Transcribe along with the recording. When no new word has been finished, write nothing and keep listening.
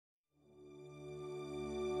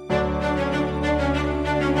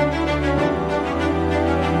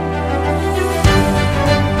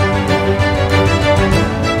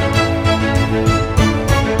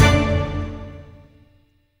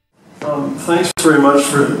thanks very much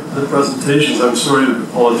for the presentations. I'm sorry that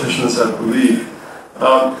the politicians had to leave.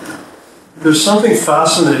 There's something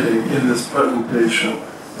fascinating in this presentation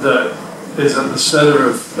that is at the center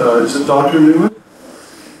of, is it Dr. Newman?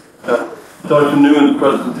 Dr. Newman's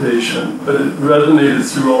presentation, but it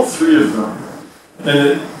resonated through all three of them. And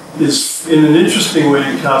it is in an interesting way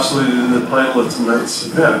encapsulated in the title of tonight's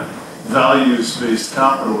event, Values Based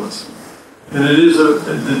Capitalism. And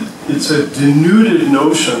it's a denuded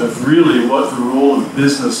notion of really what the role of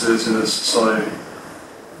business is in a society.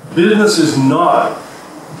 Business is not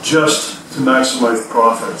just to maximize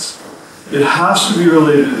profits. It has to be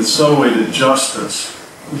related in some way to justice,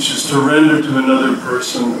 which is to render to another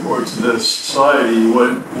person or to the society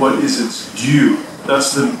what is its due.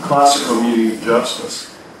 That's the classical meaning of justice.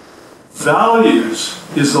 Values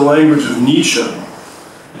is the language of Nietzsche.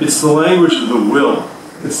 It's the language of the will.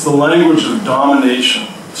 It's the language of domination.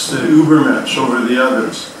 It's the Übermensch over the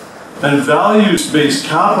others. And values-based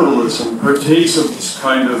capitalism partakes of this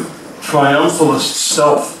kind of triumphalist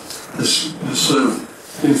self, this sort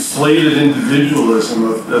of inflated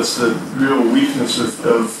individualism that's the real weakness of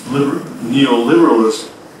neoliberalism.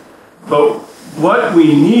 But what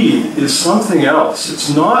we need is something else. It's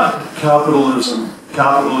not capitalism,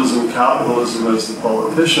 as the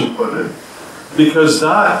politician put it, because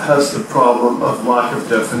that has the problem of lack of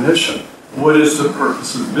definition. What is the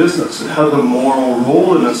purpose of business? It has a moral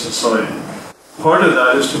role in a society. Part of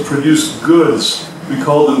that is to produce goods. We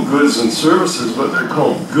call them goods and services, but they're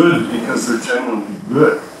called good because they're genuinely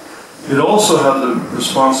good. It also has a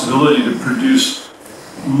responsibility to produce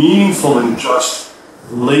meaningful and just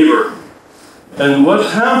labor. And what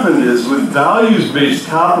happened is, with values-based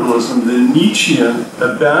capitalism, the Nietzschean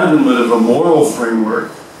abandonment of a moral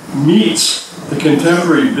framework meets the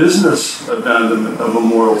contemporary business abandonment of a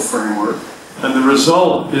moral framework. And the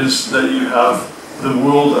result is that you have the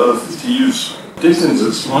world of, to use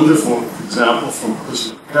Dickens's wonderful example from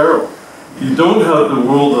Christmas Carol, you don't have the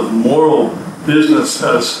world of moral business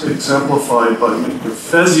as exemplified by Mr.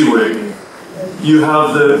 Fezziwig. You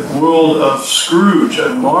have the world of Scrooge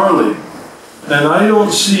and Marley. And I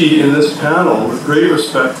don't see in this panel, with great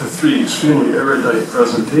respect to three extremely erudite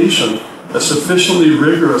presentations, a sufficiently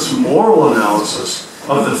rigorous moral analysis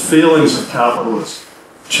of the failings of capitalism.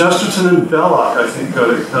 Chesterton and Belloc, I think, got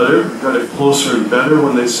it closer and better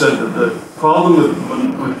when they said that the problem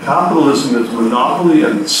with capitalism is monopoly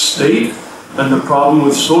and the state, and the problem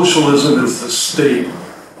with socialism is the state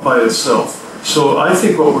by itself. So I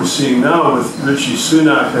think what we're seeing now with Rishi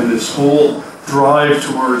Sunak and this whole drive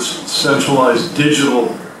towards centralized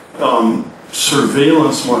digital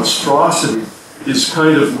surveillance monstrosity is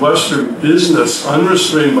kind of Western business,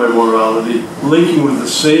 unrestrained by morality, linking with the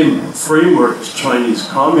same framework as Chinese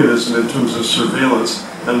communism in terms of surveillance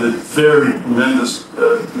and the very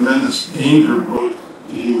tremendous danger posed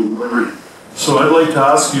to human liberty. So I'd like to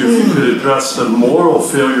ask you if you could address the moral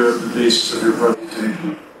failure at the basis of your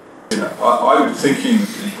presentation. I was thinking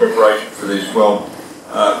in preparation for this, well,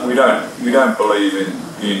 we don't believe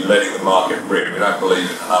in letting the market rip. We don't believe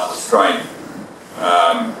in an unrestrained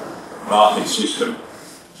market system.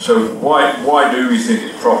 So why do we think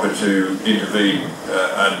it's proper to intervene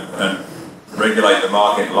and regulate the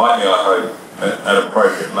market lightly, I hope, at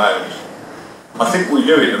appropriate moments? I think we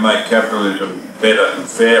do it to make capitalism better and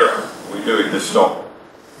fairer. We do it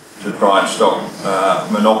to try and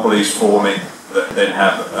stop monopolies forming that then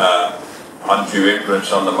have undue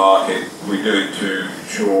influence on the market. We do it to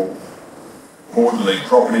ensure importantly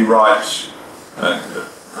property rights,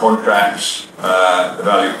 contracts, the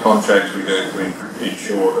value of contracts. We do it to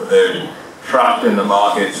ensure that there's trust in the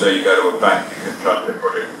market, so you go to a bank, you can trust the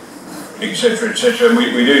project, etc., etc. And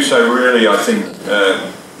we do so really, I think,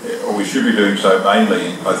 or we should be doing so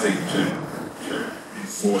mainly, I think, to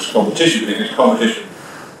enforce competition, because competition,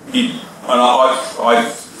 and I've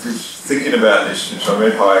been thinking about this since I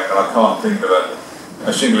read Hayek, and I can't think of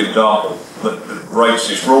a single example that breaks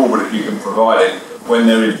this rule, but if you can provide it, when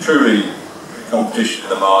there is truly competition in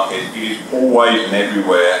the market, it is always and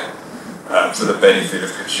everywhere for the benefit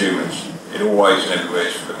of consumers. It always and everywhere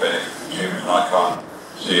is for the benefit of consumers, and I can't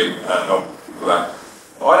see it not for that.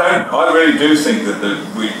 I really do think that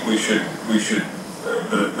we should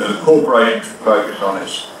the corporation should focus on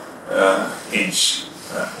its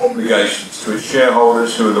obligations to its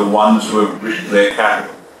shareholders, who are the ones who have risked their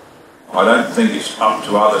capital. I don't think it's up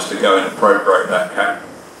to others to go and appropriate that capital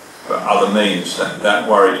for other means. That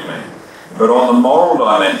worries me. But on the moral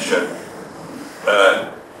dimension,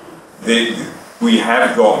 we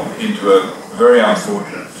have gotten into a very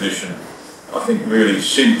unfortunate position, I think really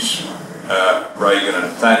since Reagan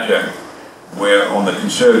and Thatcher, where on the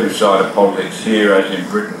conservative side of politics here, as in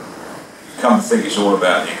Britain, come to think it's all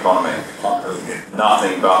about the economy. It's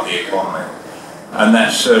nothing but the economy. And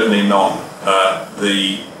that's certainly not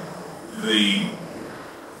the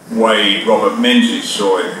way Robert Menzies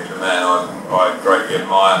saw it. He's a man I greatly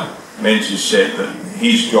admire. Menzies said that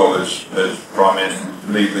his job as Prime Minister was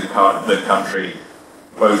to leave the country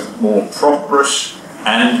both more prosperous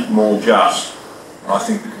and more just. I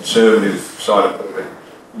think the Conservative side of it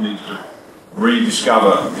needs to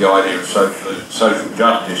rediscover the idea of social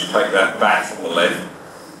justice, take that back from the left,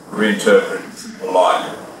 reinterpret it from the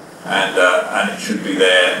right, and it should be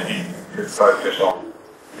there. It should focus on,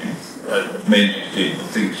 as Menzies did, the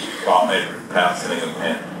things you can't measure in pound, shilling and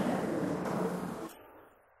pence.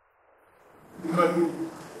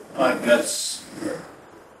 I guess.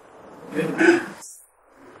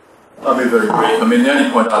 I'll be very brief. I mean, the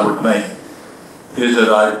only point I would make is that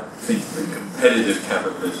I think the competitive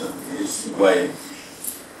capitalism is the way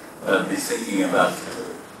to be thinking about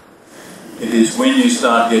it. It is when you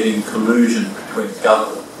start getting collusion between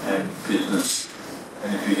government and business,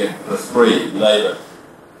 and if you get the three, labour,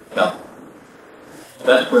 government,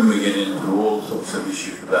 that's when we get into all sorts of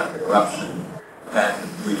issues about corruption.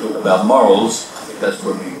 And we talk about morals, I think that's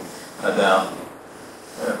when we are down,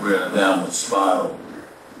 we're in a downward spiral.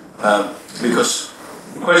 Because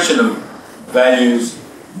the question of values,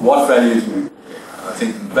 what values I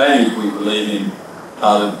think the values we believe in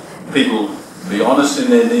are that people be honest in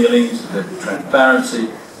their dealings, that transparency,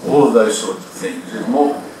 all of those sorts of things. It's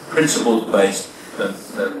more principles based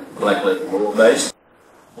than black letter law based.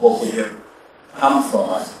 What we have come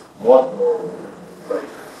from, what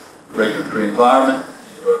regulatory environment,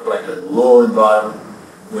 into a black letter law environment,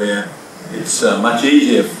 where it's much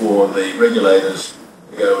easier for the regulators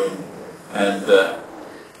to go in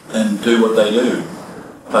and do what they do.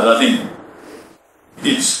 But I think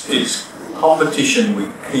it's competition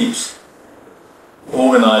which keeps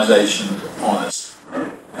organisations honest,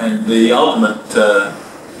 and the ultimate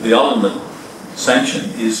sanction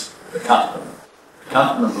is the customer. The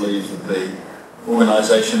customer believes that the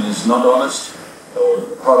organisation is not honest, or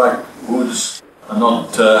the product, goods are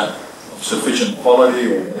not of sufficient quality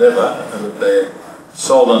or whatever, and that they're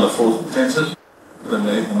sold under false pretences, then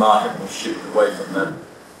the market will shift away from that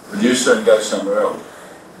producer and go somewhere else.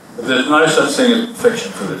 But there's no such thing as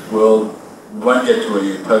perfection for this world. We won't get to a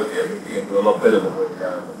utopia, but we can do a lot better than we're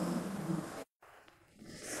going.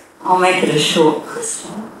 I'll make it a short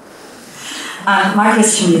question. My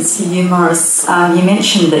question is for you, Maurice. You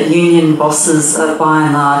mentioned that union bosses are by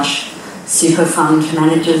and large super fund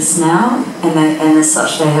managers now, and as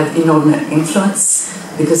such they have inordinate influence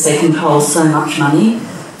because they control so much money.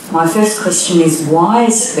 My first question is, why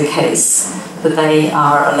is it the case that they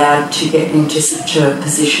are allowed to get into such a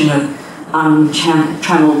position of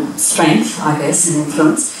untrammeled strength, I guess, and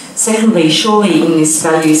influence? Secondly, surely in this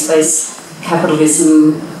values-based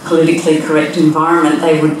capitalism, politically correct environment,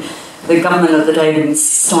 the government of the day would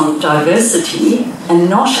insist on diversity and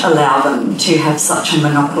not allow them to have such a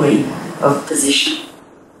monopoly of position.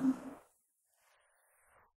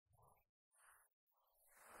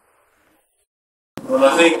 Well,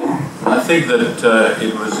 I think that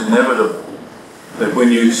it was inevitable that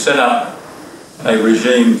when you set up a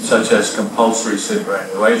regime such as compulsory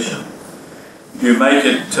superannuation, you make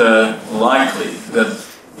it likely that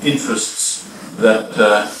interests that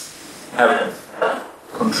have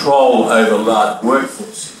control over large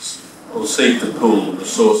workforces will seek to pool the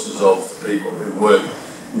resources of the people who work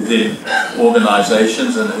within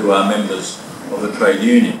organisations and who are members of a trade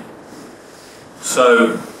union.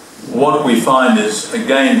 So what we find is,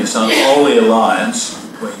 again, this unholy alliance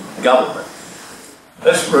between government.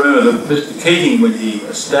 Let's remember that Mr. Keating, when he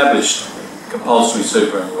established compulsory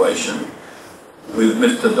superannuation, with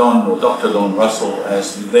Mr. Don or Dr. Don Russell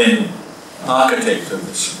as the then architect of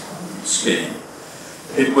this scheme,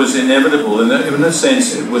 it was inevitable. In a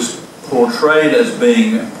sense, it was portrayed as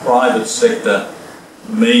being a private sector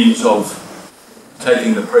means of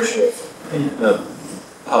taking the pressure off the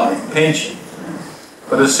public pension.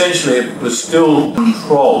 But essentially it was still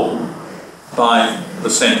controlled by the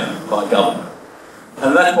centre, by government.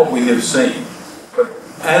 And that's what we have seen. But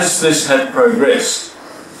as this had progressed,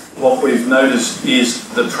 what we've noticed is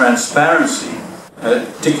the transparency,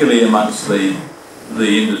 particularly amongst the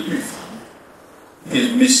industry,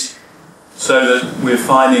 is missing. So that we're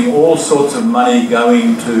finding all sorts of money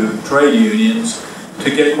going to trade unions to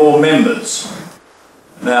get more members.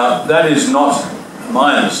 Now, that is not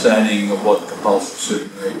my understanding of what compulsory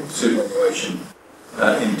superannuation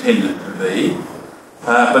intended to be.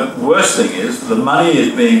 But the worst thing is, the money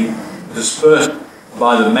is being dispersed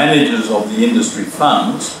by the managers of the industry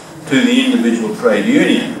funds to the individual trade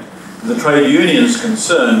union, the trade unions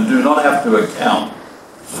concerned do not have to account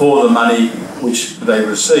for the money which they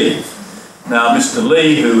receive. Now, Mr.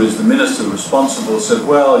 Lee, who is the minister responsible, said,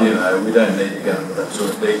 well, you know, we don't need to go into that sort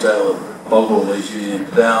of detail and bog all these unions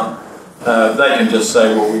down. They can just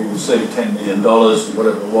say, well, we received $10 million,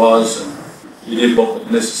 whatever it was, and you did what was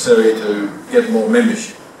necessary to get more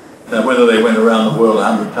membership. Now, whether they went around the world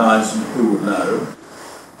 100 times, who would know?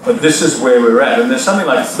 But this is where we're at. And there's something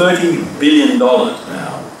like $30 billion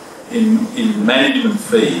now in management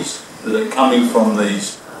fees that are coming from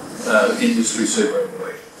these industry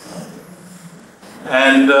superannuation.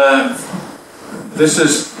 And this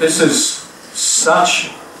is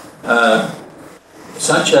such a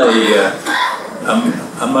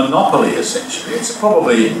monopoly, essentially. It's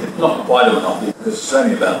probably not quite a monopoly because it's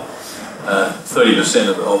only about 30%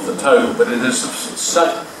 of the total, but it is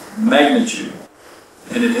such magnitude,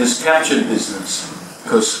 and it has captured business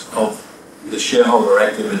because of the shareholder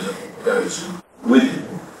activism that goes with it.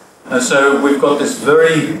 And so we've got this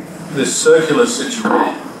circular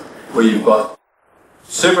situation where you've got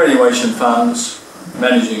superannuation funds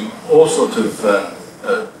managing all sorts of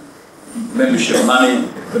membership money.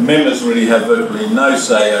 The members really have virtually no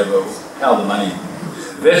say over how the money is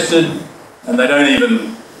invested, and they don't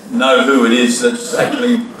even know who it is that's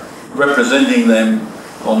actually representing them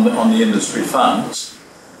on the industry funds.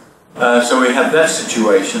 So we have that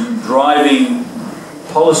situation driving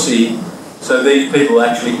policy. So these people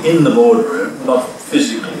actually in the boardroom, not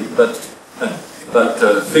physically, but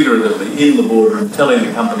figuratively in the boardroom, telling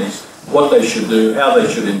the companies what they should do, how they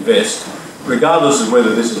should invest, regardless of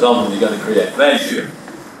whether this is ultimately going to create value.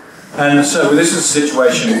 And so this is the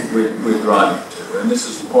situation we're driving to, and this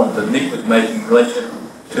is the point that Nick was making in relation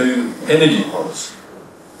to energy policy.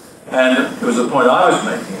 And it was the point I was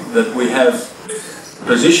making, that we have a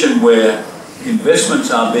position where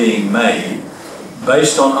investments are being made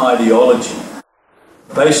based on ideology,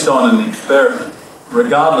 based on an experiment,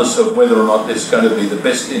 regardless of whether or not it's going to be the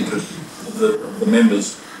best interest of the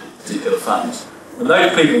members of particular funds. And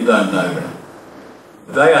those people don't know that.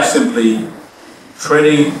 They are simply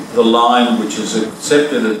treading the line which is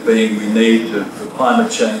accepted as being we need to, for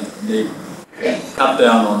climate change, we need to cut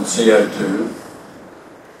down on CO2.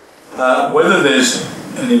 Whether there's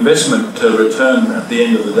an investment return at the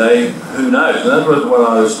end of the day, who knows? And that was what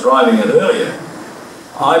I was driving at earlier.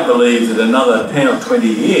 I believe that another 10 or 20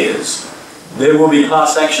 years, there will be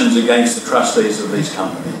class actions against the trustees of these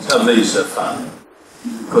companies, of these funds,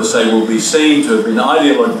 because they will be seen to have been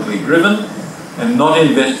ideologically driven and not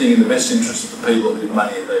investing in the best interest of the people whose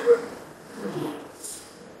money they were.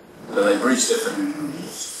 So they breached their fiduciary.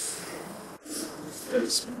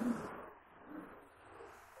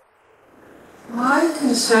 My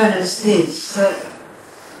concern is this, that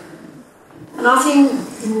nothing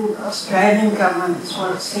in Australian government is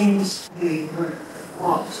what it seems to be what it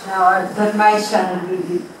wants. Now, that may sound a little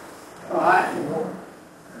bit right, or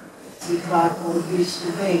like what it used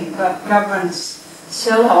to be, but governments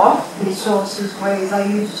sell off resources where they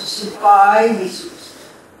used to supply resources.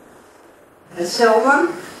 They sell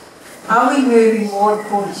them. Are we moving more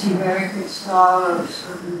towards the American style of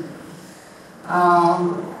sort of,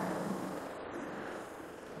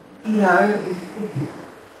 you know, if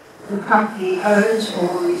the company owns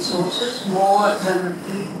all the resources more than the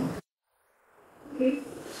people?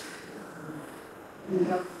 You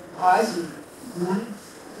know, price of money.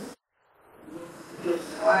 Just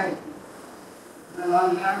why the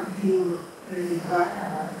young people really got.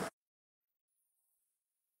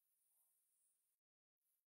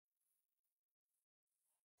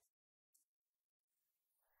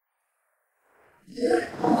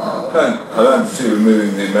 I don't see we're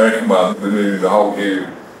moving the American one, we're moving a whole new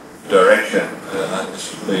direction, and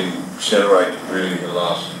that's been accelerated really in the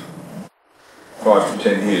last 5 to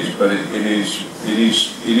 10 years. But it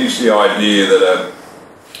is the idea that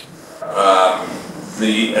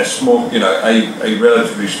a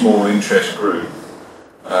relatively small interest group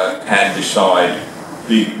can decide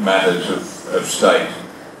big matters of state,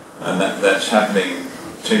 and that's happening,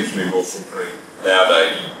 seems to be more frequently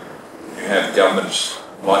nowadays. You have governments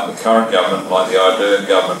like the current government, like the Ardern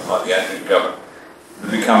government, like the Andrews government,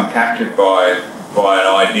 that become captured by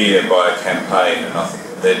an idea, by a campaign, and I think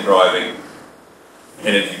that they're driving,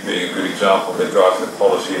 energy being a good example, they're driving the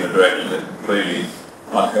policy in a direction that's completely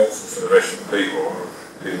unhelpful for the rest of the people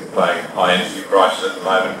paying high energy prices at the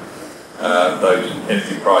moment. Those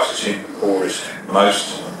energy prices hit the poorest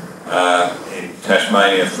most. In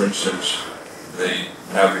Tasmania, for instance, the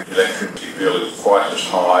average electricity bill is twice as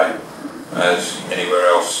high as anywhere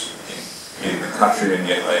else in the country, and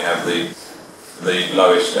yet they have the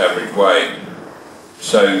lowest average wage.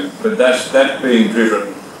 So, but that's being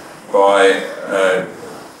driven by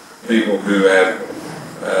people who have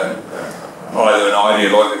either an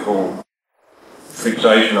ideological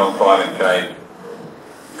fixation on climate change,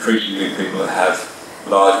 increasingly people that have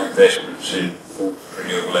large investments in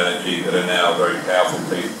renewable energy that are now very powerful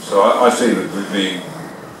people. So I see that with the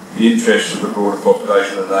interests of the broader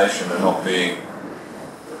population of the nation are not being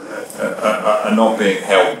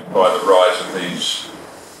helped by the rise of these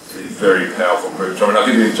very powerful groups. I mean, I'll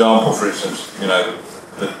give you an example, for instance, you know,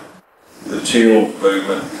 the Teal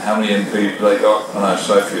movement, how many MPs have they got? I know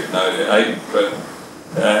Sophie knows it, 8,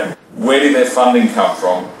 but where did their funding come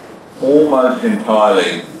from? Almost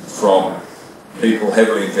entirely from people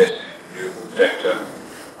heavily invested in the renewable sector,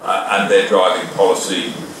 and they're driving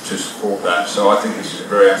policy to support that. So I think this is a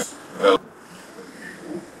very,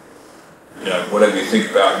 you know, whatever you think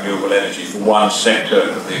about renewable energy, for one sector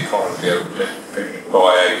of the economy represented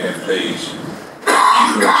by 8 MPs,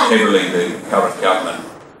 influence heavily the current government,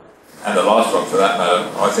 and the last one for that matter.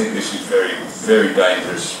 I think this is very, very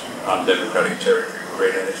dangerous, undemocratic territory we're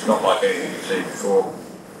in, and it's not like anything you've seen before,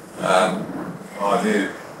 my view.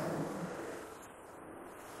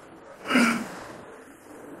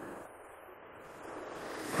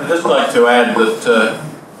 I'd just like to add that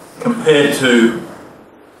compared to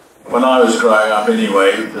when I was growing up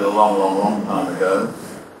anyway, a long time ago,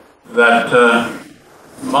 that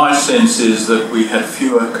my sense is that we had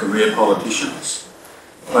fewer career politicians.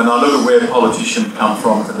 When I look at where politicians come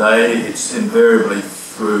from today, it's invariably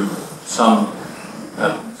through some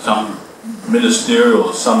ministerial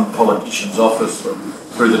or some politician's office, or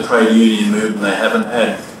through the trade union movement. They haven't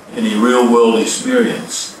had any real world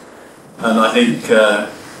experience. And I think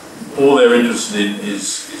all they're interested in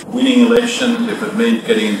is winning elections. If it means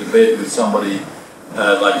getting into bed with somebody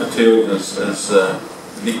like the Teals, as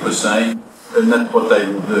Nick was saying, then that's what they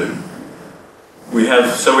will do. We have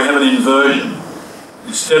an inversion.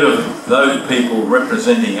 Instead of those people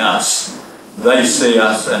representing us, they see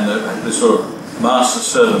us and the sort of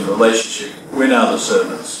master-servant relationship. We're now the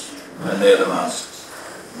servants and they're the masters.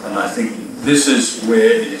 And I think this is where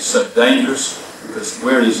it is so dangerous, because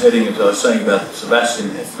where it is heading, as I was saying about Sebastian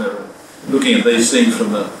Hefner, looking at these things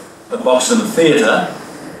from the box in the theatre,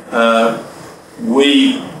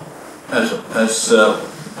 we as the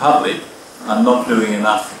public are not doing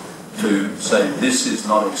enough to say this is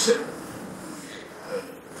not acceptable.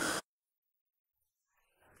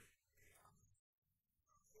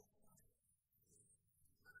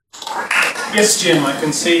 Yes, Jim, I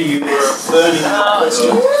can see you were burning the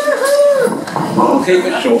question. I'll keep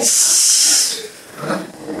it short.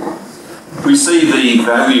 We see the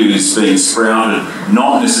values being sprouted,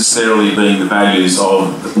 not necessarily being the values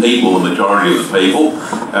of the people, the majority of the people.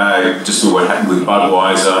 Just what happened with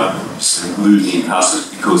Budweiser, just losing customers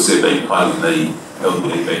because they've been plugging the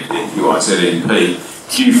LGBTQIZNP.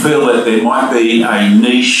 Do you feel that there might be a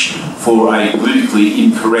niche for a politically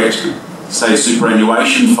incorrect, say,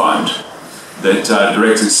 superannuation fund that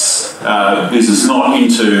directs its business not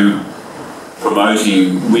into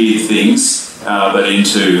promoting weird things, but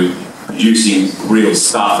into producing real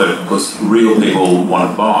stuff that, of course, real people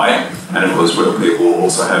want to buy, and of course, real people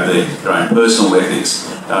also have their own personal ethics.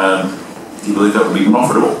 Do you believe that would be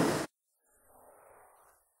profitable?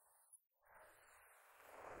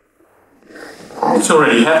 It's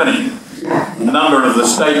already happening. A number of the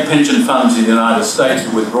state pension funds in the United States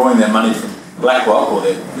are withdrawing their money from BlackRock, or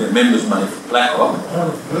their members' money from BlackRock,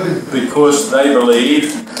 because they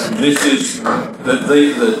believe this is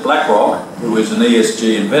that BlackRock, who is an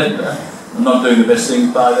ESG investor, are not doing the best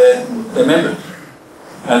things by their members.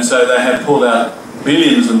 And so they have pulled out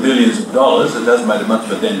billions and billions of dollars. It hasn't made much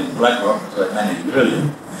of a dent in BlackRock, because they manage $1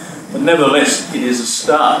 trillion. But nevertheless, it is a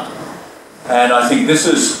start. And I think this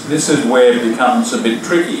is where it becomes a bit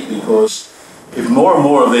tricky, because if more and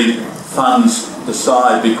more of the funds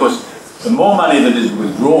decide, because the more money that is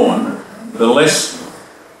withdrawn, the less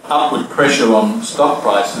upward pressure on stock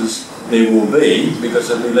prices there will be, because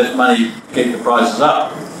there'll be less money to get the prices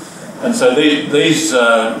up. And so these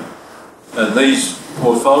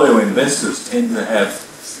portfolio investors tend to have,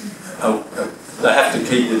 they have to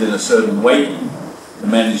keep it in a certain weighting to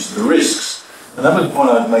manage the risks. And that was the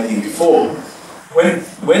point I was making before.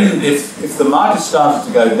 If the market starts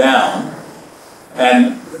to go down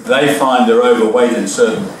and they find they're overweight in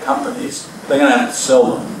certain companies, they're going to have to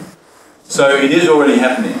sell them. So it is already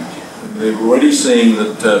happening. We're already seeing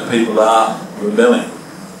that people are rebelling.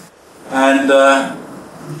 And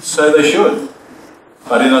so they should.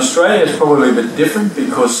 But in Australia it's probably a bit different,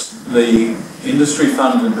 because the industry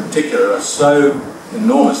funds in particular are so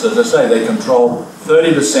enormous. As I say, they control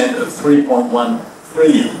 30% of 3.1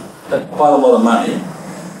 trillion. That's quite a lot of money.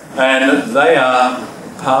 And they are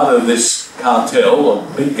part of this cartel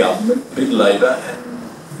of big government, big labour,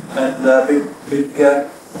 and big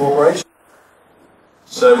corporations.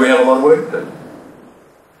 So we have a lot of work to do.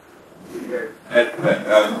 I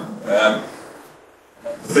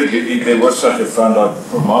think if there was such a fund, I'd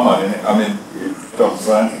put my money in it. I mean, Dr.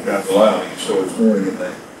 Francis Grant alone, I think you saw this morning in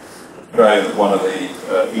the Australia that one of the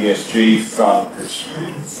ESG funds is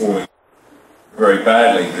performing very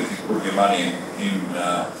badly, that if you put your money in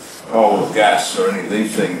coal or gas or any of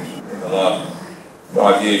these things in the last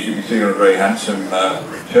 5 years, you'd be seeing a very handsome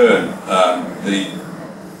return.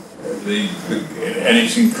 And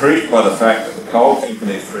it's increased by the fact that the coal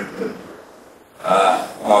companies, for instance,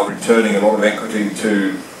 are returning a lot of equity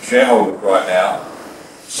to shareholders right now,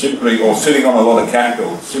 simply, or sitting on a lot of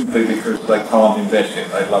capital, simply because they can't invest in.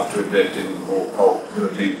 They'd love to invest in more coal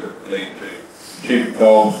facilities that lead to cheaper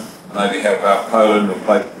coal, maybe help out Poland or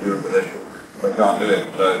places in Europe, but they can't do it.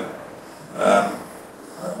 So I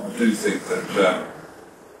do think that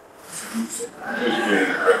it's really a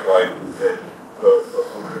great way to invest.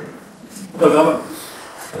 Look,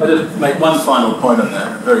 I'll just make one final point on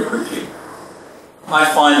that very quickly. I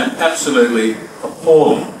find it absolutely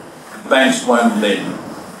appalling that banks won't lend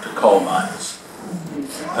to coal miners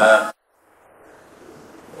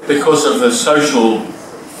because of the social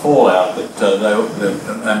fallout that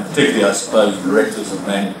and particularly, I suppose, directors and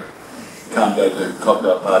management can't go to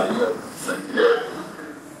cocktail parties or things.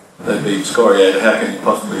 They'd be excoriated. How can you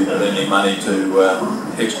possibly lend any money to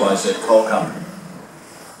XYZ coal company?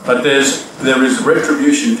 But there is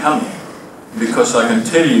retribution coming, because I can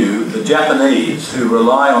tell you the Japanese, who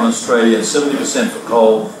rely on Australia 70% for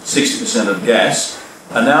coal, 60% of gas,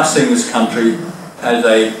 are now seeing this country as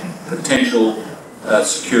a potential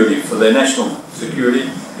security for their national security.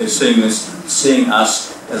 They're seeing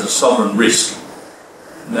us as a sovereign risk.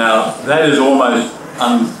 Now, that is almost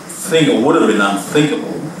unthinkable, would have been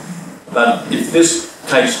unthinkable, but if this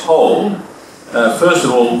takes hold, first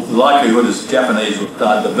of all, the likelihood is the Japanese will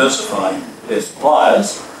start diversifying their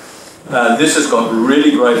suppliers. This has got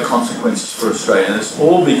really great consequences for Australia, and it's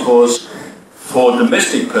all because, for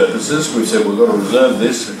domestic purposes, we've said we've got to reserve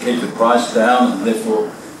this and keep the price down, and therefore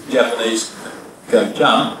Japanese go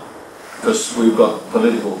jump, because we've got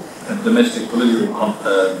political and domestic political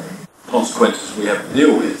consequences we have to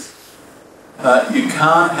deal with. You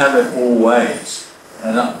can't have it all ways.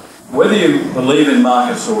 And whether you believe in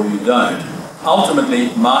markets or you don't,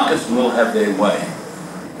 ultimately markets will have their way.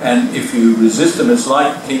 And if you resist them, it's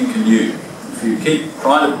like King Canute. If you keep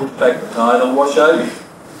trying to push back the tide, they'll wash over you.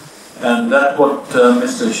 And that's what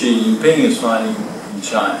Mr. Xi Jinping is finding in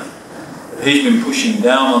China. He's been pushing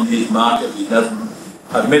down on his market. He doesn't.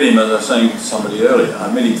 I've met him, as I was saying to somebody earlier, I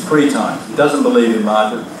met him 3 times. He doesn't believe in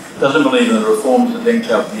markets, doesn't believe in the reforms that Deng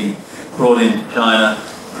Xiaoping brought into China,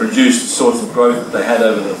 produced the sorts of growth that they had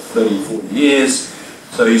over the 30, 40 years.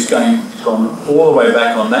 So he's gone all the way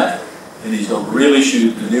back on that, and he's got real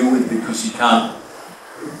issues to deal with because he can't.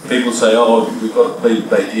 People say, oh, we've got to please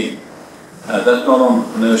Beijing. That's not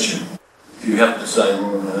entrepreneurship. You have to say,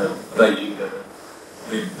 well, Beijing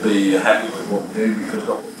be happy with what we do, because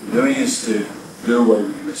what we're doing is to do away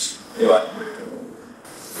with this. Anyway.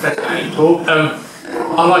 Fascinating talk. I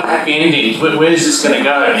like happy endings. Where's this going to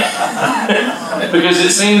go? Because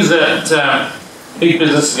it seems that big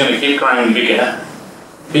business is going to keep growing bigger.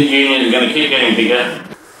 Big unions are going to keep getting bigger.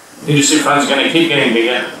 Industry funds are going to keep getting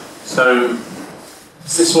bigger. So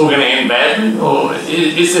is this all going to end badly? Or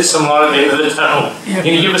is there some light at the end of the tunnel? Yeah.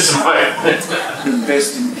 Can you give us some hope?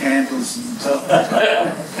 Invest in candles and stuff.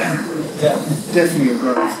 Definitely a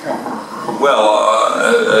growth company. Well,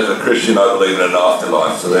 as a Christian, I believe in an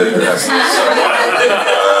afterlife, so there you have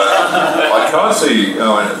I can't see.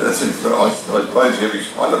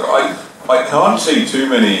 I can't see too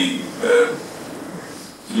many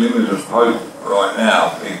glimmers of hope right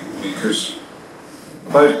now, because I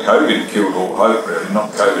suppose COVID killed all hope, really.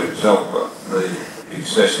 Not COVID itself, but the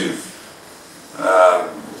excessive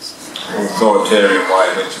authoritarian way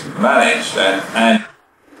in which it was managed, and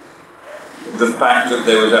the fact that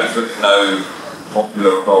there was absolutely no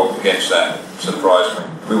popular revolt against that surprised me.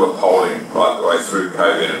 We were polling right the way through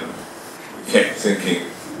COVID, and we kept thinking,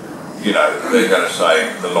 they're going to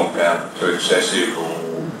say the lockdown is too excessive, or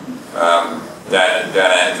Dan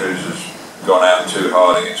Andrews has gone out too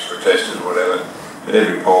hard against protesters or whatever. But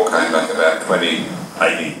every poll came back about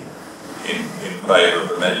 20-80 in favour of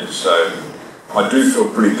the measures. So I do feel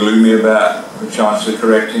pretty gloomy about the chance of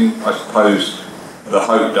correcting. I suppose the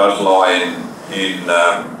hope does lie in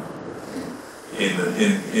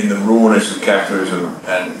the rawness of capitalism,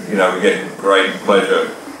 and we get great pleasure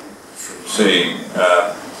from seeing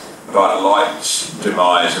But Light's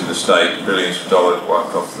demise in the state, billions of dollars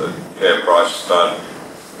wiped off the share price start.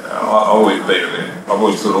 I've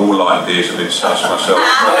always thought all ideas have been sus myself.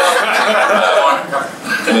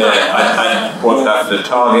 What's after the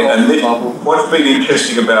target? And what's been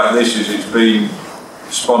interesting about this is it's been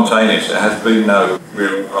spontaneous. There has been no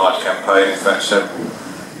real organised campaign. In fact, several,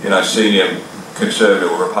 senior Conservative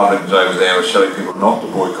or Republicans over there are telling people not to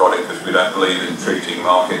boycott it because we don't believe in treating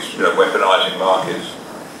markets, weaponising markets.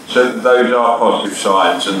 So those are positive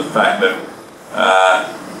signs, and the fact that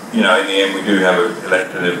in the end we do have an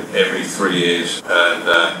election every 3 years, and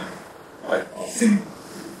I think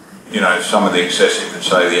some of the excessive, and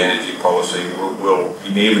say the energy policy will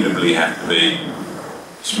inevitably have to be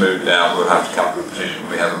smoothed out. We'll have to come to a position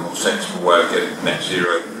where we have a more sensible way of getting to net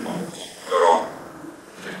zero. Got on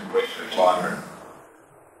 50 weeks at a time.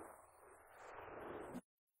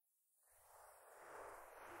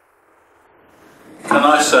 Can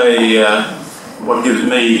I say what gives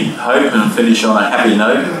me hope and finish on a happy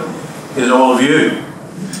note is all of you.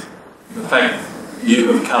 The fact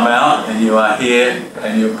you have come out and you are here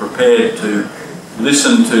and you're prepared to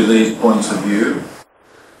listen to these points of view.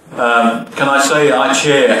 Can I say I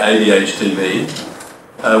chair ADHTV.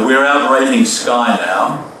 We're outrating Sky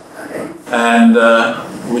now, and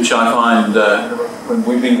which I find, when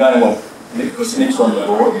we've been going, because Nick's on the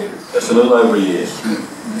board, that's a little over a year.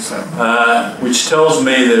 Which tells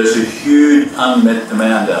me there's a huge unmet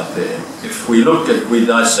demand out there. If we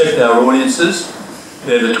dissect our audiences,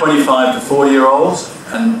 they're the 25 to 40-year-olds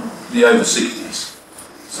and the over 60s.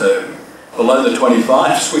 So below the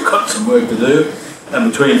 25s, we've got some work to do, and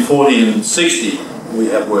between 40 and 60, we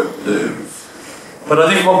have work to do. But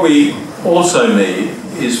I think what we also need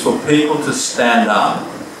is for people to stand up,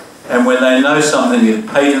 and when they know something is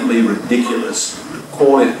patently ridiculous, to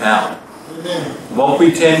call it out. What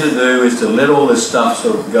we tend to do is to let all this stuff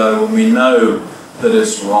sort of go when we know that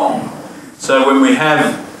it's wrong. So when we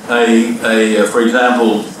have for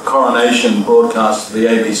example, coronation broadcast to the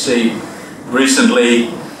ABC recently,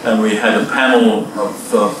 and we had a panel of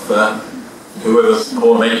whoever,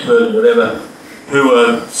 call them experts, whatever, who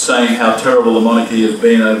were saying how terrible the monarchy has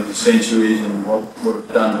been over the centuries and what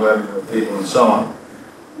it's done to Aboriginal people and so on.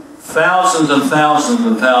 Thousands and thousands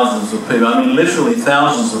and thousands of people, I mean literally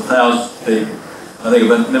thousands and thousands of people, I think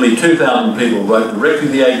about nearly 2,000 people wrote directly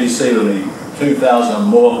to the ABC, nearly 2,000 and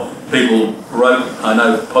more people wrote, I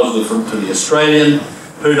know, positive to the Australian.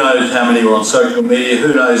 Who knows how many were on social media,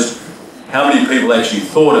 who knows how many people actually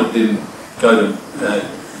thought it didn't go to,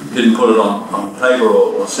 didn't put it on paper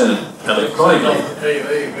or send it electronically.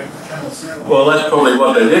 Well, that's probably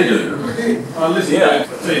what they did do. Yeah.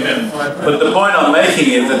 But the point I'm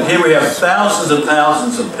making is that here we have thousands and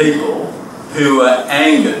thousands of people who are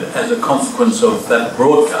angered as a consequence of that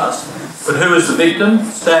broadcast. But who is the victim?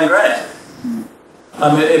 Stan Grant.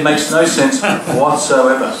 I mean, it makes no sense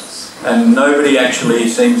whatsoever. And nobody actually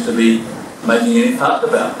seems to be making any fuss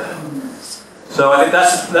about that. So I think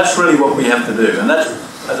that's really what we have to do. And that's,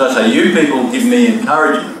 as I say, you people give me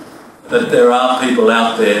encouragement that there are people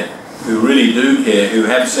out there who really do care, who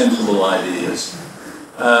have sensible ideas.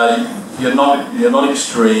 You're not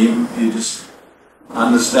extreme. You just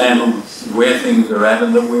understand where things are at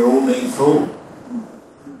and that we're all being fooled.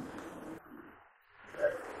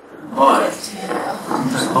 Hi.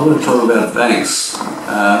 I want to talk about banks.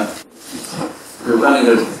 We're running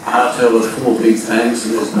a cartel of 4 big banks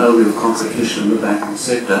and there's no real competition in the banking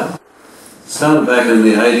sector. It started back in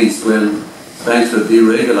the 80s when banks were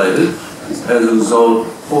deregulated. As a result,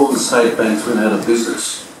 all the state banks went out of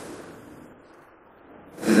business.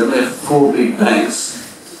 And it left 4 big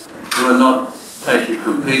banks who are not actually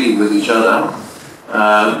competing with each other.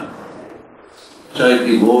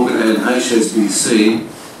 JP Morgan and HSBC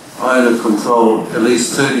own or control at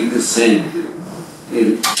least 30%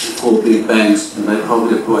 in 4 big banks, and they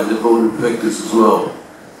probably appoint the board of directors as well.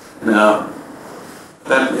 Now,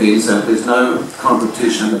 that means that there's no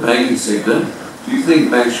competition in the banking sector. Do you think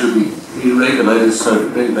banks should be deregulated so to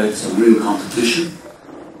bring back some real competition?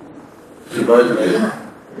 To both of you.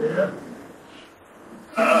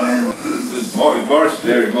 Boris is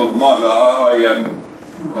very well.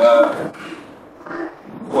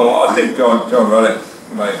 Well, I think John Ruddock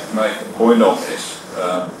make a point on this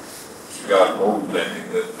with regard to mortgage lending,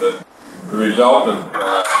 that the result of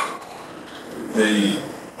the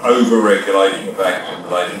over-regulation of banks in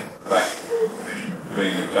relation to banking competition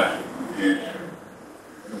being exactly reduced.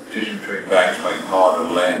 Competition between banks makes it harder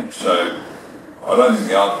to lend. So I don't think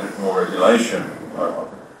the answer is more regulation.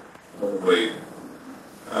 Probably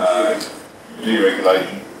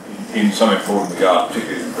deregulation in some important regard,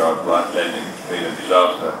 particularly with regard to lending, has been a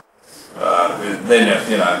disaster. then,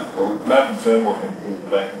 you know, well, no concern what can do the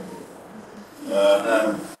bank.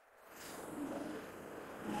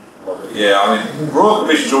 Yeah, I mean, Royal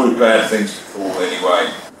Commission's always bad things to fall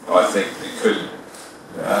anyway, I think, because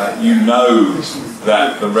you know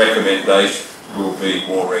that the recommendation will be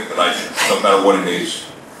more regulation, no matter what it is.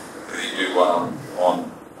 Whether you do one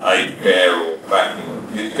on aged care or banking,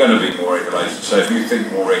 it's going to be more regulation. So if you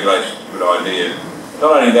think more regulation is a good idea,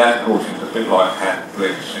 not only that, of course, it's a bit like hand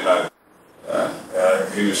flips, you know.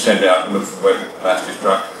 He was sent out to look for weapons of mass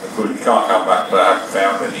destruction. Of course, he can't come back, but I haven't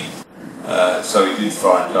found any. So he did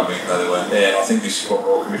find something, but they weren't there. And I think this is what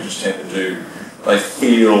Royal Commissioners tend to do. They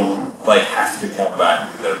feel they have to come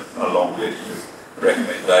back with a long list of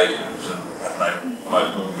recommendations, and they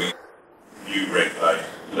most will be new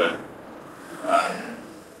regulations.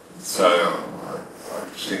 So I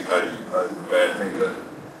just think those are bad things. That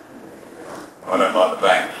I don't like the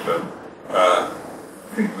banks, but I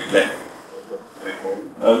think we let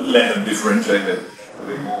them differentiate it a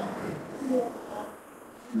bit more.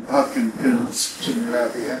 Pumpkin pills to the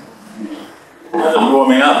rabia.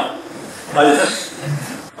 Warming up.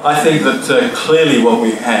 I think that clearly what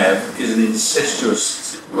we have is an incestuous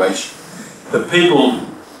situation. The people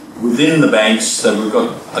within the banks, so we've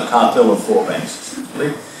got a cartel of 4 banks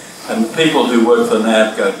essentially, and the people who work for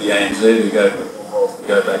NAB go to the ANZ, who go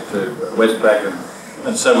back to Westpac,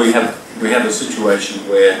 and so we have a situation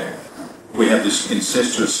where we have this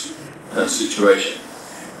incestuous situation.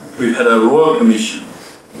 We've had a Royal Commission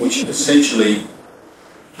which essentially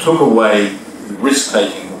took away the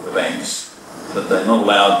risk-taking of the banks, that they're not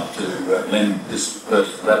allowed to lend this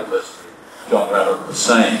person to that person. John Randall was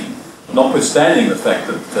saying, notwithstanding the fact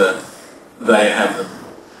that they have the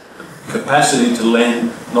capacity to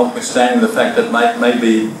lend, notwithstanding the fact that may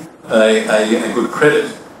be a good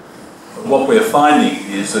credit. But what we're finding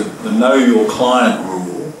is that the know your client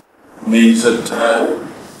rule means that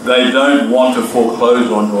they don't want to foreclose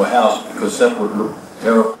on your house because that would look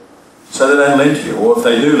terrible. So they don't lend to you, or if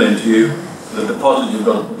they do lend to you, the deposit you've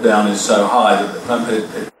got to put down is so high that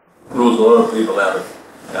it rules a lot of people out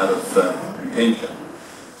of contention.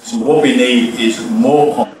 So what we need is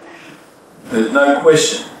more competition. There's no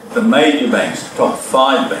question the major banks, the top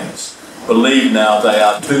 5 banks, believe now they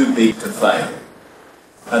are too big to fail.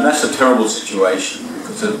 And that's a terrible situation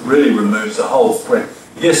because it really removes the whole threat.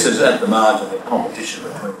 Yes, there's at the margin of competition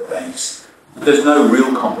between the banks, but there's no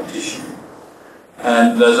real competition.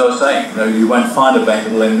 And as I was saying, you won't find a bank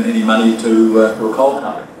that will lend any money to a coal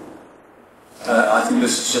company. I think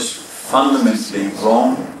this is just fundamentally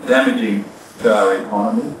wrong, damaging to our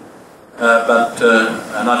economy.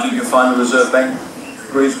 And I think you'll find the Reserve Bank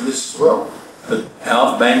agrees with this as well. That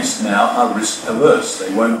our banks now are risk averse;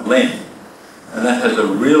 they won't lend, and that has a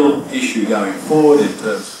real issue going forward in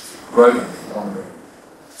terms of growth of the economy,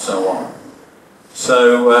 and so on.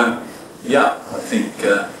 So, yeah, I think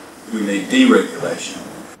we need deregulation.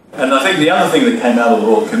 And I think the other thing that came out of the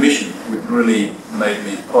Royal Commission, which really made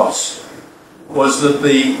me cross, was that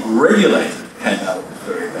the regulator came out of it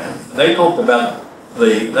very bad. They talked about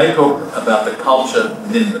the culture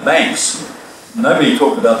within the banks. Nobody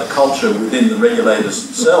talked about the culture within the regulators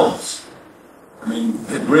themselves. I mean,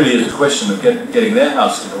 it really is a question of getting their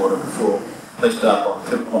house in order before they start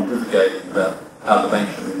pontificating about how the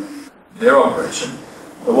banks should do their operation.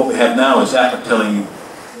 But what we have now is APRA telling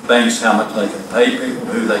banks how much they can pay people,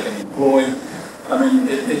 who they can employ. I mean,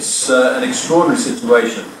 it's an extraordinary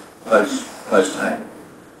situation post-hack.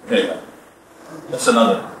 Anyway, that's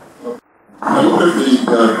another. I look at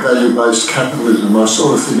the value-based capitalism, I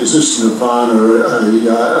sort of think, is this nirvana,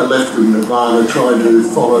 a left-wing nirvana trying to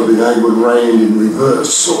follow the Ayn Rand in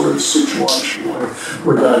reverse sort of situation where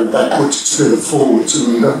we're going backwards instead of forwards.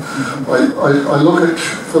 And I look at,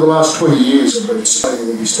 for the last 20 years, I've been saying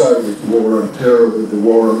that we started with the war on terror, with the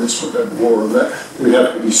war on this, with the war on that. We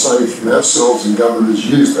have to be safe from ourselves, and governments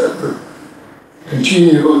use that, but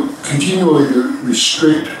continually to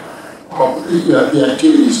restrict the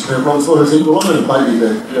activities of people. I thought, well, I'm going to baby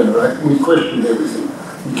that generation. We questioned everything.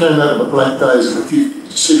 We came out of the black days of the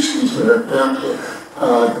 50s, 60s, when our parents were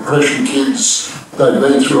depression kids. They'd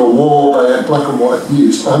been through a war, they had black and white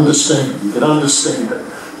views. Understand it, we could understand it,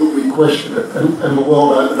 but we questioned it, and the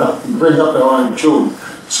world opened up. We bring up our own children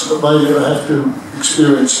so that they never have to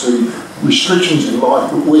experience the restrictions in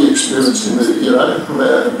life that we experienced in the, from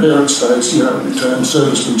our parents' days, return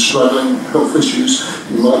servicemen struggling, health issues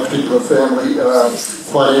in my particular family,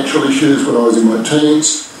 financial issues when I was in my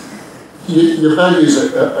teens. Your values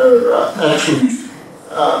are actually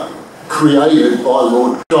created by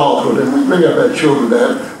Lord childhood, and we bring up our children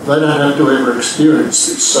down. They don't have to ever experience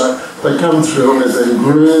this. So they come through and they've been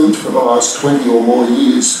groomed for the last 20 or more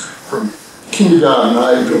years from kindergarten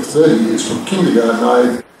age or 30 years from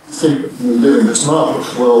kindergarten age, think that we live in this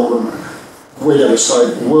marvellous world and we're going to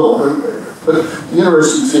save the world. But the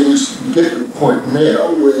interesting thing is you get to the point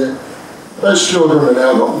now where those children have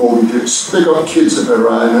now got mortgages, they've got kids of their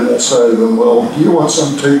own, and they say to them, well, do you want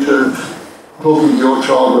some teacher talking to your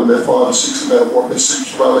child when they're 5 or 6 about what their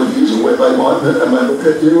sexuality is or where they might be, and they look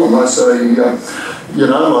at you and they say, you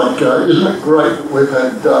know, like, isn't it great that we've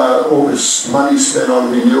had all this money spent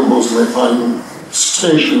on renewables and we're paying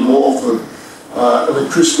substantially more for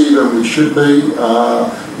electricity than we should be.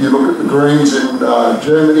 You look at the Greens in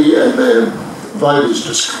Germany and their vote is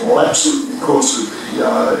just collapsing because of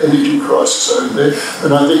the energy crisis over there.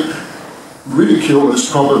 And I think ridicule is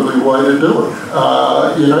probably the way to do it.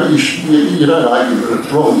 You know, you don't argue that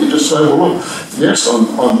it's wrong. You just say, well, look, yes,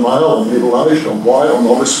 I'm male, I'm middle-aged, I'm white, I'm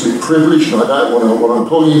obviously privileged, and I don't want to know what I'm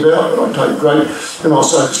talking about, but I take great, and I'll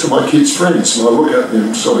say this to my kids' friends, and I look at them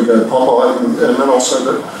and sort of go Popeye, and then I'll say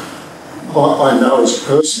that I know as a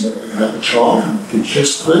person that I can have a child and can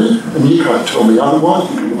chest feed, and you can't tell me otherwise.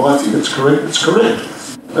 If I think it's correct.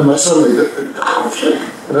 And they suddenly get a conflict.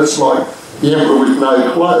 And it's like the emperor with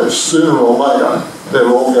no clothes. Sooner or later, they're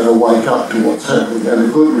all going to wake up to what's happening. And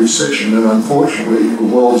a good recession, and unfortunately, the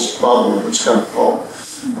world's bubble and it's going to pop.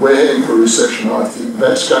 We're heading for a recession. I think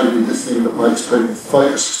that's going to be the thing that makes people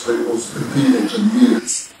focus people's opinions and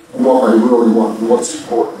views on what they really want and what's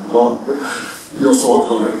important in life. But your thoughts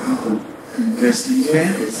on it? Interesting.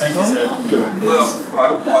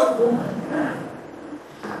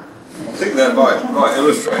 I think that might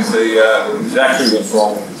illustrate exactly what's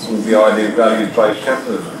wrong with the idea of values-based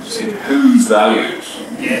capitalism. It's in whose values?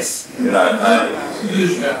 Yes. You know,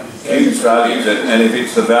 whose values, and if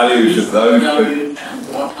it's the values of those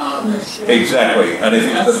people, exactly, and if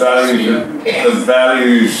it's the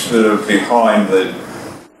values that are behind the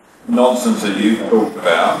nonsense that you've talked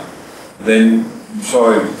about, then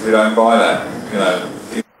sorry, we don't buy that. You know,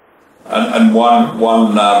 and one.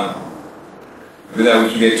 Without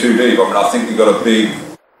which to get too deep, I mean, I think we've got a big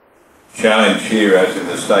challenge here, as in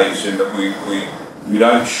the States, in that we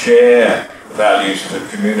don't share values to the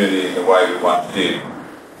community in the way we once did.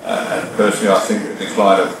 And personally, I think the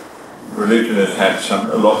decline of religion has had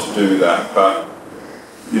a lot to do with that. But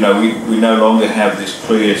you know, we no longer have this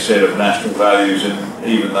clear set of national values, and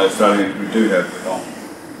even those values we do have, we're not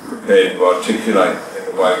prepared to articulate in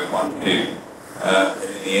the way we once did. And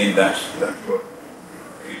in the end, that's what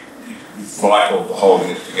is vital to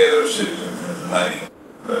holding us together as citizens and as a nation.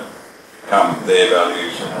 But come their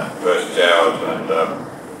values versus ours, and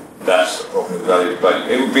that's the problem with values-based.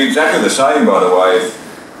 It would be exactly the same, by the way,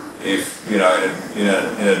 if you know, in a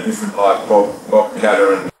different life, Bob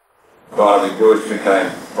Catter and Barnaby Joyce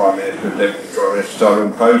became Prime Minister and Deputy Prime Minister, started to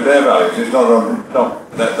impose their values. It's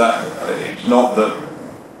not that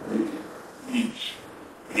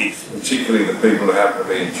it's particularly the people who happen to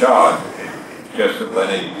be in charge. It's just that they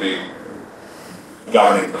need to be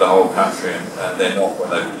governing for the whole country, and they're not when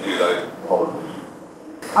they pursue those policies.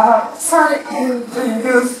 Sorry, to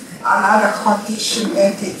use another condition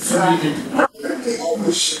that it's property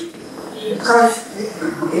ownership. Because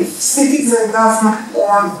if citizen does not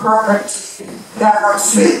own property, they are not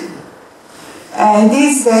free. And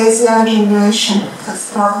these days, young generation has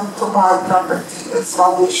started to buy property. That's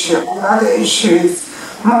one issue. Another issue is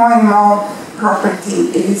more and more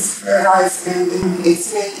property is rise building.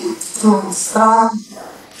 It's related to strata,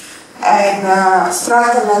 and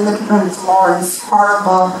strata management law is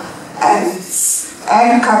horrible, and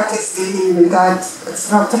NCAT is dealing with that.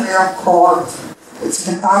 It's not a real court. It's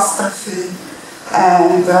catastrophe,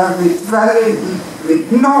 and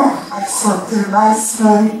with no excellent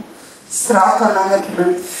investment, strata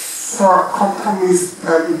management for companies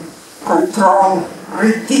control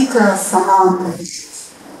ridiculous amount of it.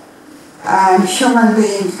 And human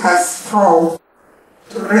being has trouble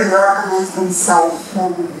to reorganize themselves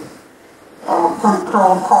and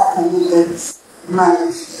control company that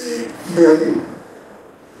manage the building.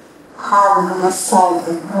 How are we going to solve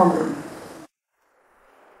the problem?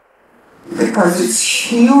 Because it's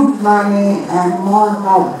huge money, and more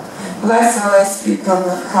less and less people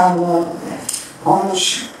have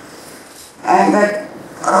ownership. And that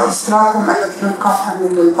strata management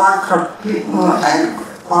company will bankrupt people and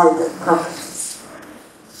buy the properties.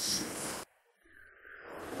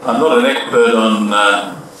 I'm not an expert on,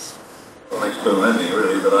 anything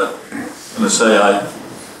really, but I'm going to say I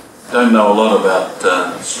don't know a lot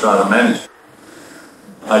about strata management.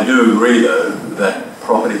 I do agree though that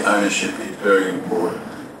property ownership is very important.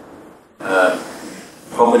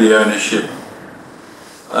 Property ownership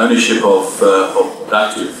of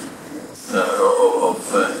productive,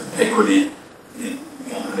 of equity in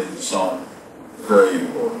companies and so on, very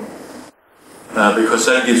important. Because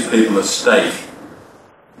that gives people a stake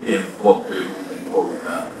in what we've been talking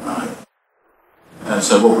about tonight. And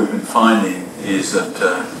so what we've been finding is that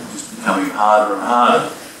it's becoming harder and harder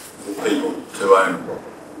for people to own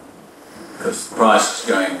property, because the price is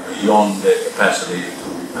going beyond their capacity to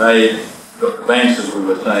be paid. We've got the banks, as we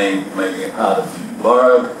were saying, making it harder for you to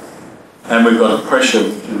borrow, and we've got a pressure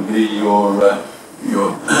which will be your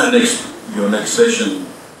next session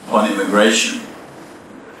on immigration,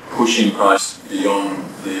 pushing prices beyond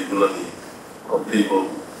the ability of people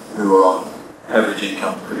who are on average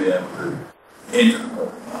income to be able to enter the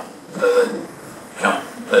property market. So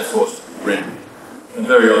they're forced to rent. And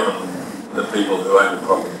very often the people who own the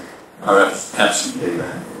property are absentee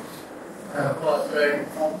landlords.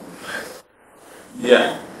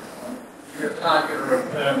 Yeah. You're talking a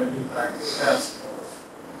return of like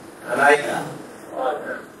an acre, like a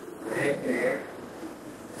hectare.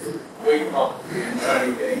 We property and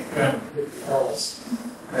only getting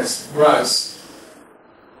 $250. That's gross.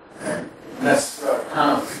 And that's for a ton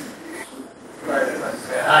of greater than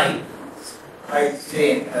about 8,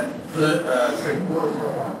 10, and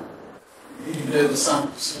 3/4. You can do the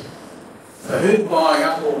sums. So who's buying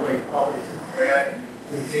up all these properties and creating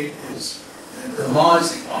these hectares and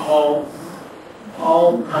demising a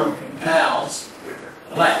whole country cows which have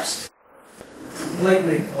collapsed,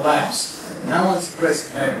 completely collapsed. No one's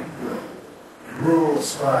addressing that in rural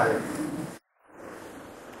Australia.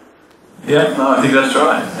 Yeah, no, I think that's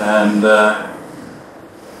right. And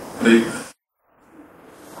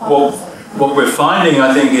what we're finding,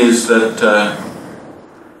 I think, is that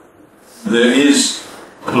there is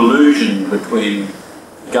collusion between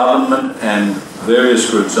government and various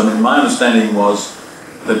groups. I mean, my understanding was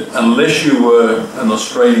that unless you were an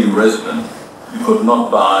Australian resident, you could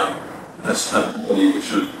not buy a property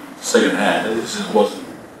which was second-hand. It wasn't.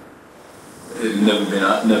 It had never been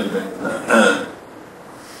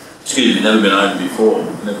owned before,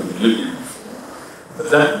 never been lived in before.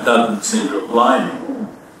 But that doesn't seem to apply anymore.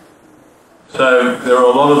 So there are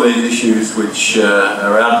a lot of these issues which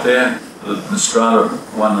are out there. The strata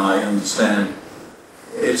one, I understand,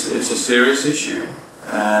 it's a serious issue,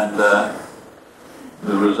 and the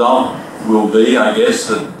result will be, I guess,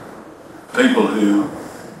 that people who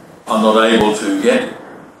are not able to get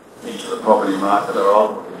into the property market are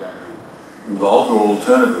ultimately going to be involved, or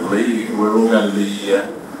alternatively, we're all going to be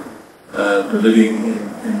living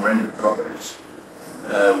in rented properties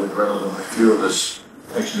with relatively few of us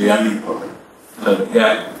actually owning property. So the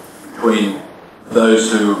gap between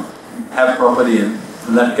those who have property and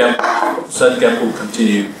that gap will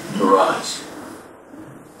continue to rise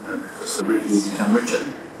because the rich will become richer.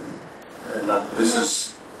 And this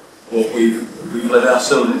is what we've let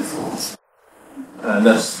ourselves in for. And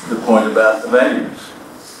that's the point about the values.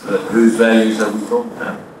 Whose values are we talking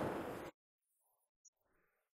about?